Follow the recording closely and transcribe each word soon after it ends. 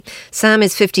Sam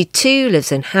is 52,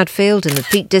 lives in Hadfield in the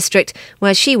Peak District,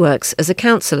 where she works as a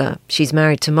counsellor. She's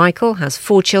married to Michael, has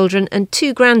 4 children and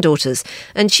 2 granddaughters,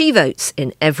 and she votes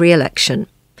in every election.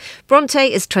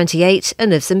 Bronte is 28 and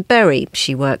lives in Bury.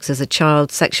 She works as a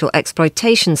child sexual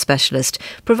exploitation specialist,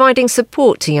 providing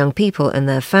support to young people and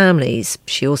their families.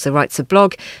 She also writes a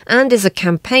blog and is a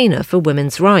campaigner for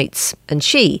women's rights. And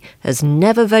she has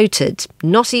never voted,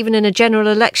 not even in a general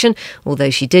election,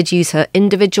 although she did use her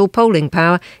individual polling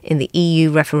power in the EU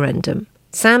referendum.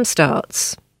 Sam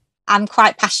starts. I'm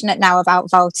quite passionate now about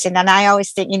voting, and I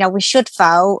always think, we should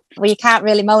vote. Well, you can't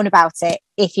really moan about it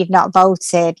if you've not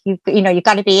voted. You've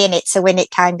got to be in it to win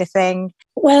it, kind of thing.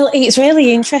 Well, it's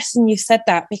really interesting you said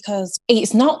that, because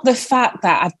it's not the fact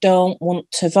that I don't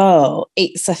want to vote.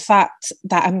 It's the fact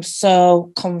that I'm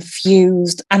so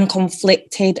confused and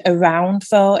conflicted around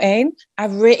voting.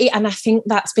 And I think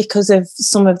that's because of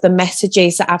some of the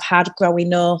messages that I've had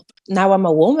growing up. Now I'm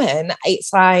a woman.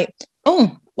 It's like,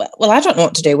 well, I don't know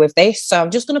what to do with this, so I'm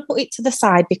just going to put it to the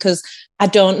side because I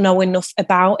don't know enough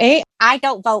about it. I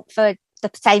don't vote for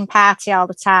the same party all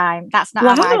the time. That's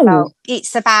not how I vote.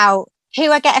 It's about who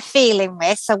I get a feeling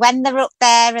with. So when they're up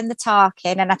there and they're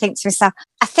talking, and I think to myself,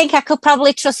 I think I could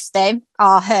probably trust him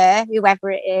or her,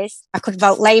 whoever it is. I could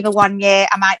vote Labour one year,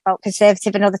 I might vote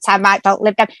Conservative another time, I might vote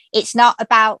Lib Dem. It's not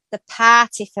about the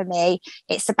party for me.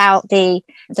 It's about the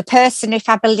person, if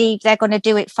I believe they're going to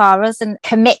do it for us and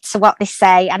commit to what they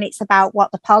say. And it's about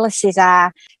what the policies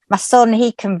are. My son,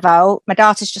 he can vote. My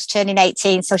daughter's just turning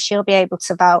 18, so she'll be able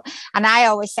to vote. And I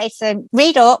always say to them,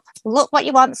 read up, look what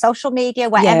you want, social media,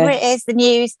 whatever it is, the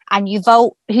news, and you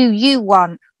vote who you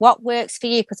want, what works for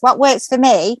you. Because what works for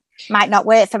me might not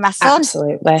work for my son.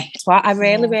 Absolutely. Well, I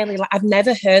really like, I've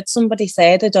never heard somebody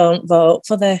say they don't vote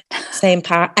for the same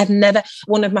party.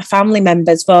 One of my family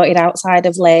members voted outside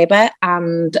of Labour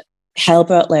and hell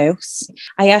broke loose.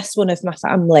 I asked one of my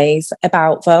families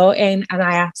about voting, and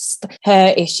I asked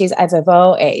her if she's ever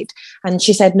voted, and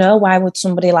she said, no, why would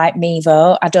somebody like me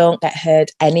vote? I don't get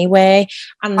heard anyway.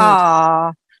 And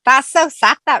that's so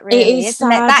sad, that really,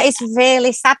 isn't it? That is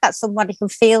really sad that somebody can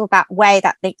feel that way,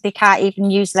 that they can't even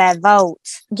use their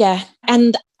vote. Yeah.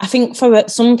 And I think for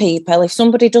some people, if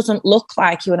somebody doesn't look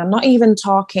like you, and I'm not even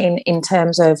talking in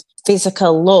terms of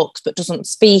physical looks, but doesn't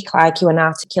speak like you and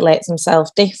articulates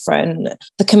himself different,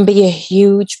 there can be a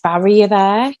huge barrier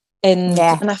there. And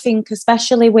I think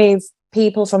especially with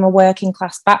people from a working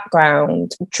class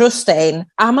background, trusting,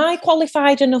 am I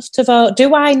qualified enough to vote?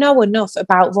 Do I know enough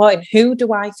about voting? Who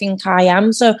do I think I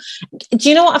am? So do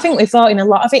you know what I think with voting? A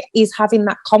lot of it is having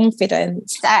that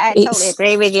confidence. I totally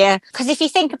agree with you. Because if you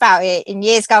think about it, in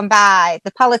years gone by,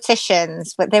 the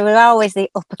politicians, but they were always the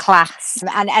upper class,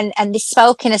 and they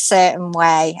spoke in a certain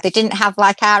way. They didn't have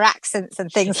like our accents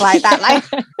and things like that, like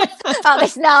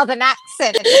this northern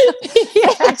accent.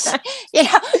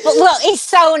 But look, it's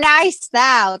so nice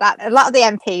now that a lot of the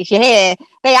MPs you hear,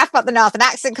 they have got the northern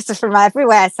accent because they're from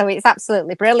everywhere, so it's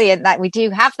absolutely brilliant that we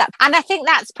do have that. And I think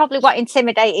that's probably what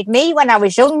intimidated me when I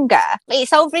was younger.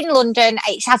 It's over in London,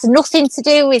 it has nothing to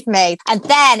do with me. And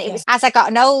then it was as I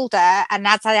got older and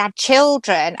as I had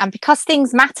children, and because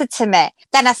things mattered to me,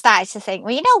 then I started to think,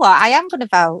 well, you know what, I am going to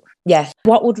vote. Yes.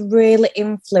 What would really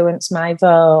influence my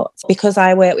vote, because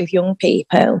I work with young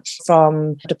people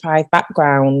from deprived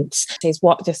backgrounds, is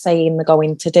what they're saying they're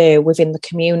going to do within the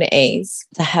communities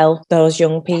to help those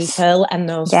young people and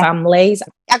those families.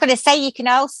 I'm going to say you can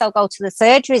also go to the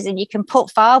surgeries and you can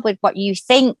put forward what you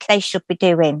think they should be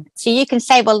doing. So you can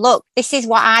say, well, look, this is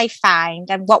what I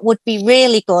find, and what would be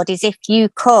really good is if you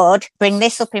could bring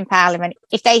this up in Parliament.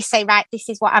 If they say, right, this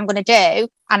is what I'm going to do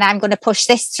and I'm going to push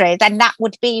this through, then that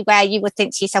would be where you would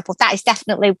think to yourself, well, that is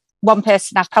definitely one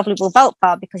person I probably will vote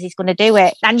for because he's going to do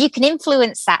it. And you can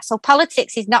influence that. So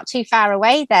politics is not too far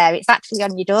away there. It's actually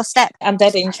on your doorstep. I'm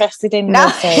dead interested in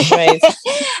those surgeries.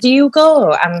 Do you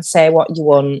go and say what you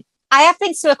want? I have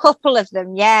been to a couple of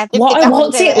them, yeah.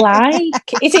 What's it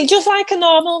like? Is it just like a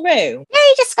normal room? Yeah,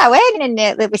 you just go in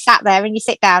and we sat there and you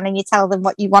sit down and you tell them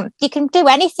what you want. You can do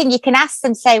anything. You can ask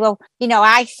them, say, well,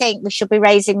 I think we should be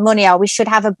raising money, or we should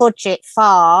have a budget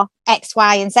for X,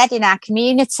 Y and Z in our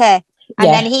community. And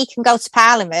then he can go to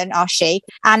Parliament, or she,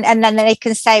 and then they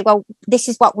can say, well, this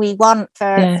is what we want for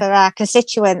our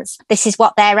constituents. This is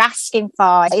what they're asking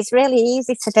for. It's really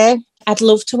easy to do. I'd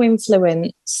love to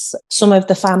influence some of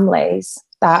the families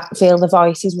that feel the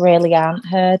voices really aren't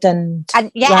heard. And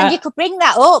you could bring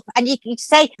that up, and you could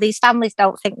say these families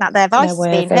don't think that their voice is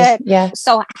being heard. Yeah.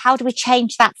 So how do we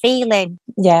change that feeling?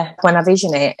 Yeah. When I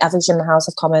vision the House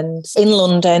of Commons in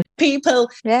London, people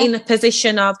in a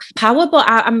position of power, but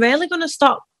I'm really going to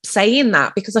stop saying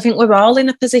that because I think we're all in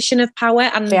a position of power,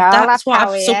 and that's what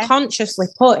I've subconsciously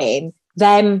put in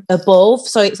them above.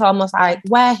 So it's almost like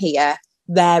we're here,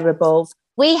 they're above.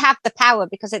 We have the power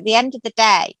because at the end of the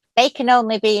day, they can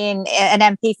only be in an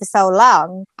MP for so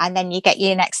long, and then you get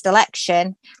your next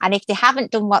election. And if they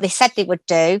haven't done what they said they would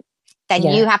do, then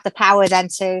you have the power then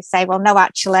to say, well, no,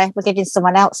 actually, we're giving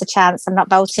someone else a chance. I'm not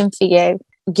voting for you.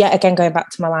 Yet again, going back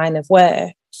to my line of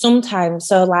work, sometimes,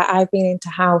 so like I've been into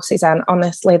houses and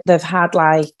honestly, they've had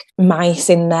like mice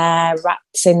in there,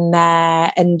 rats in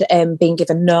there, and being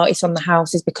given notice on the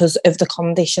houses because of the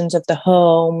conditions of the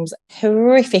homes.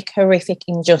 Horrific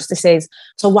injustices.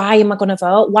 So why am I going to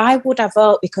vote? Why would I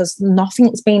vote? Because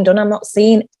nothing's been done. I'm not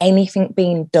seeing anything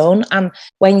being done. And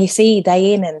when you see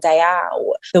day in and day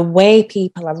out, the way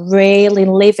people are really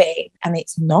living, and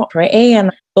it's not pretty.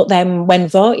 But then when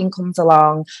voting comes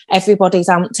along, everybody's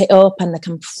amped it up and they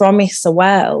can promise the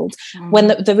world. When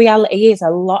the reality is a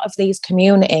lot of these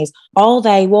communities, all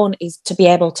they want is to be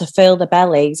able to fill their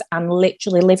bellies and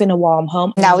literally live in a warm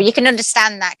home. No, you can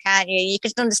understand that, can't you? You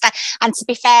can understand. And to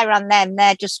be fair on them,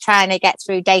 they're just trying to get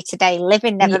through day-to-day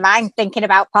living, never mind thinking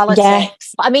about politics. Yeah.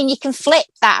 But I mean, you can flip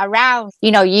that around.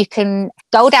 You know, you can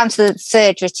go down to the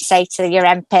surgery to say to your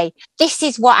MP, this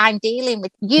is what I'm dealing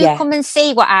with. You come and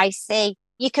see what I see.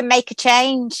 You can make a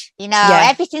change. You know,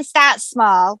 everything starts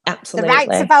small. Absolutely. The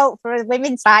right to vote for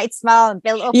women started small and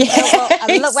built up,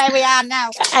 and look where we are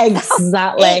now.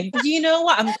 Exactly. You know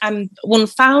what? I'm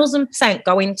 1000%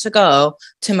 going to go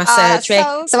to my surgery.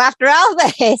 So after all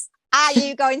this, are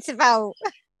you going to vote?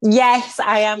 Yes,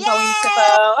 I am going to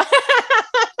vote.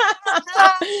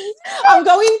 I'm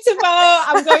going to vote.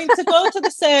 I'm going to go to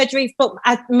the surgeries, but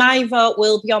my vote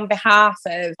will be on behalf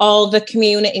of all the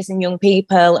communities and young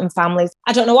people and families.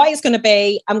 I don't know what it's going to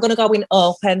be. I'm going to go in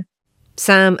open.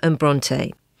 Sam and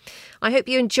Bronte. I hope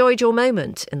you enjoyed your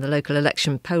moment in the local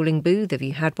election polling booth. If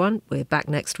you had one, we're back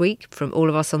next week. From all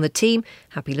of us on the team,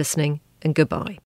 happy listening and goodbye.